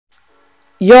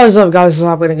Yo, what's up guys, it's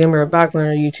LavaPandaGaming back with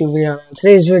another YouTube video. In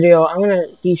today's video, I'm going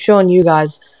to be showing you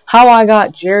guys how I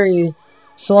got Jerry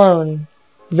Sloan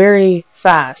very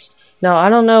fast. Now, I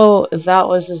don't know if that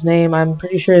was his name. I'm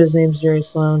pretty sure his name's Jerry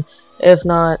Sloan. If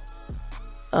not,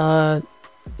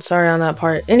 sorry on that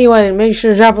part. Anyway, make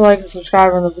sure to drop a like and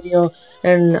subscribe on the video.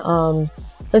 And,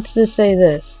 let's just say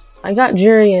this. I got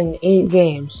Jerry in 8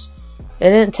 games. It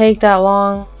didn't take that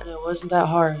long, and it wasn't that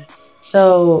hard.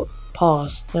 So,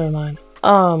 pause. Never mind.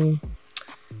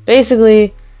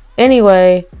 Basically,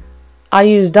 anyway, I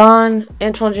use Don,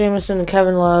 Antoine Jameson, and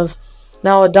Kevin Love.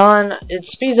 Now with Don, it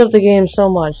speeds up the game so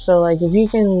much. So like, if you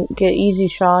can get easy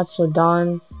shots with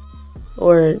Don,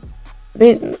 or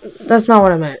that's not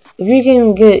what I meant. If you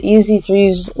can get easy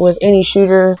threes with any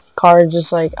shooter card,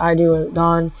 just like I do with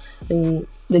Don, then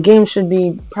the game should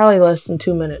be probably less than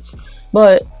 2 minutes.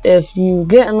 But if you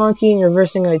get unlucky and you're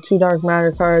versing like 2 Dark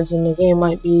Matter cards, then the game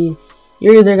might be,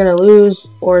 you're either going to lose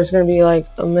or it's going to be like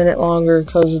a minute longer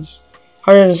because it's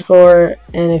harder to score,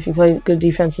 and if you play good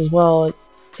defense as well, it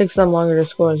takes them longer to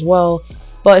score as well.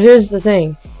 But here's the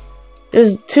thing.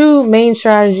 There's 2 main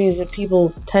strategies that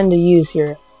people tend to use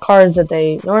here. Cards that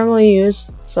they normally use,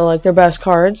 so like their best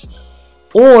cards,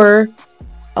 or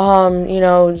you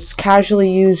know, just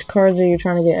casually use cards that you're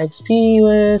trying to get XP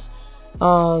with,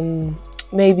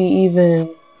 maybe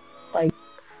even like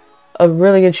a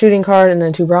really good shooting card and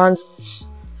then 2 bronzes.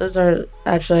 Those are,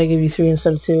 actually I give you 3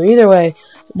 instead of 2. Either way,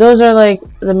 those are like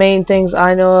the main things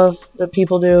I know of that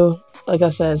people do, like I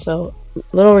said. So,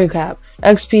 little recap.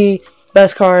 XP,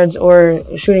 best cards, or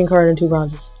a shooting card and 2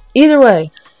 bronzes. Either way,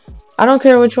 I don't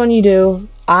care which one you do.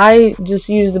 I just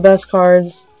use the best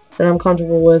cards that I'm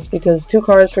comfortable with, because 2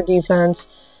 cards for defense,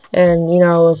 and you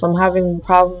know, if I'm having a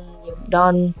problem with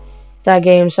Don that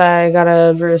game, say I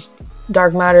gotta verse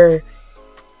Dark Matter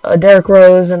Derrick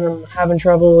Rose and I'm having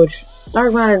trouble, which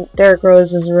Dark Matter Derrick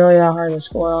Rose isn't really that hard to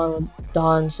score on with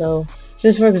Don, so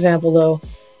just for example though,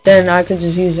 then I could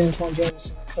just use Antoine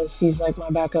Jameson because he's like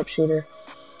my backup shooter.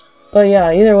 But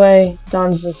yeah, either way,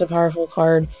 Don's just a powerful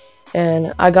card,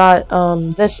 and I got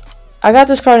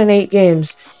this card in 8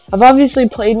 games. I've obviously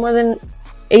played more than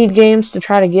 8 games to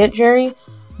try to get Jerry,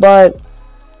 but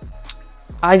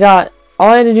all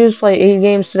I had to do is play 8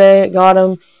 games today, got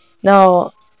him.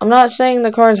 Now, I'm not saying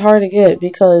the card's hard to get,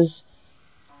 because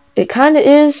it kind of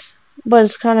is, but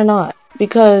it's kind of not.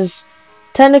 Because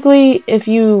technically, if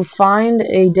you find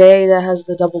a day that has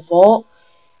the double vault,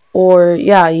 or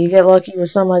yeah, you get lucky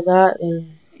with something like that,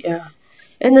 and yeah.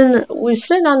 And then we're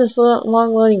sitting on this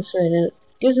long loading screen, and it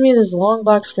gives me this long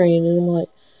black screen, and I'm like,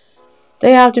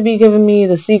 they have to be giving me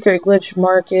the secret glitch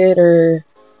market, or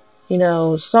you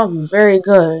know, something very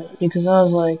good, because I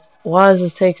was like, why is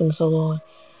this taking so long?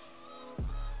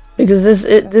 Because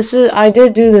I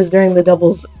did do this during the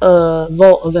double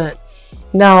vault event.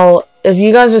 Now, if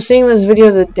you guys are seeing this video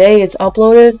the day it's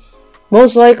uploaded,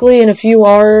 most likely in a few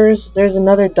hours there's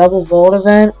another double vault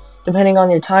event, depending on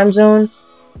your time zone.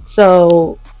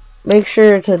 So make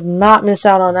sure to not miss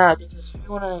out on that, because if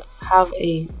you want to have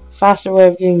a faster way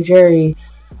of getting Jerry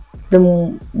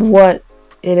than what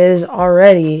it is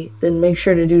already, then make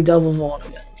sure to do double vault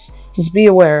events. Just be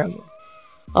aware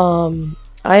of them.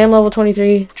 I am level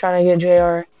 23, trying to get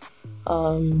JR.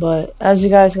 But as you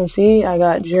guys can see, I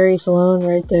got Jerry Sloan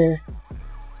right there.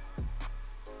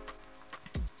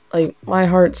 Like, my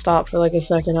heart stopped for like a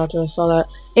second after I saw that.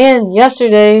 And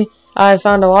yesterday, I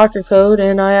found a locker code,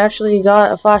 and I actually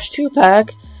got a Flash 2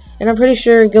 pack. And I'm pretty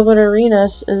sure Gilbert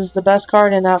Arenas is the best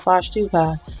card in that Flash 2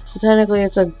 pack. So technically,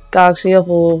 it's a Galaxy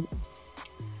Opal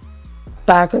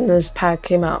back when this pack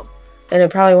came out. And it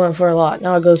probably went for a lot.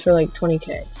 Now it goes for like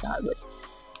 20k, sadly.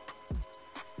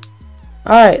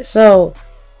 Alright, so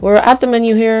we're at the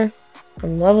menu here.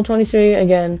 I'm level 23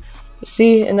 again. You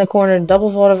see in the corner, double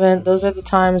vault event. Those are the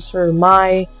times for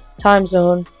my time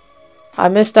zone. I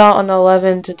missed out on the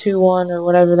 11 to 2-1 or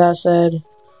whatever that said,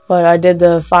 but I did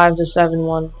the 5 to 7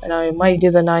 one, and I might do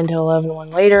the 9 to 11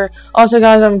 one later. Also,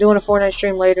 guys, I'm doing a Fortnite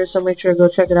stream later, so make sure to go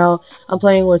check it out. I'm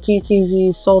playing with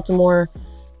TTV Saltimore.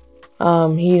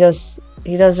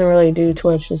 He doesn't really do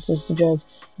Twitch. It's just a joke.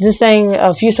 Just saying,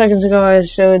 a few seconds ago I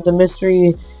showed the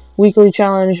mystery weekly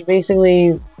challenge.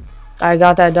 Basically, I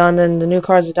got that done. Then the new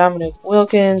cards are Dominic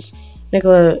Wilkins,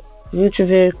 Nikola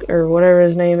Vucevic, or whatever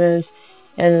his name is,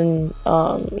 and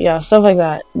yeah, stuff like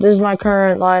that. This is my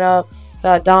current lineup.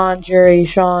 Got Don, Jerry,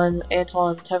 Sean,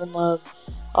 Antoine, Kevin Love,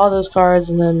 all those cards,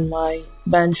 and then my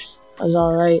bench is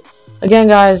alright. Again,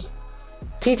 guys,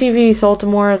 TTV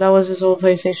Saltimore, that was his old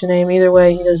PlayStation name. Either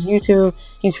way, he does YouTube.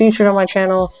 He's featured on my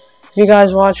channel. If you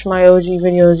guys watch my OG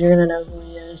videos, you're gonna know who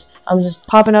he is. I'm just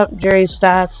popping up Jerry's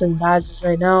stats and badges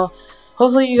right now.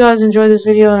 hopefully you guys enjoyed this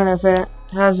video, and if it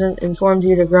hasn't informed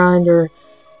you to grind or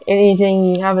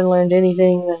anything, you haven't learned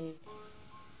anything, then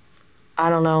I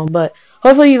don't know. But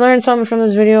hopefully you learned something from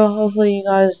this video. Hopefully you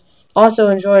guys also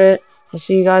enjoyed it. I'll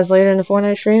see you guys later in the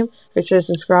Fortnite stream. Make sure to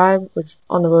subscribe, which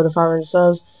on the road to 500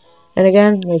 subs. And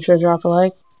again, make sure to drop a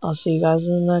like. I'll see you guys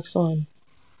in the next one.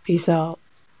 Peace out.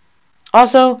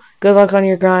 Also, good luck on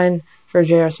your grind for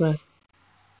J.R. Smith.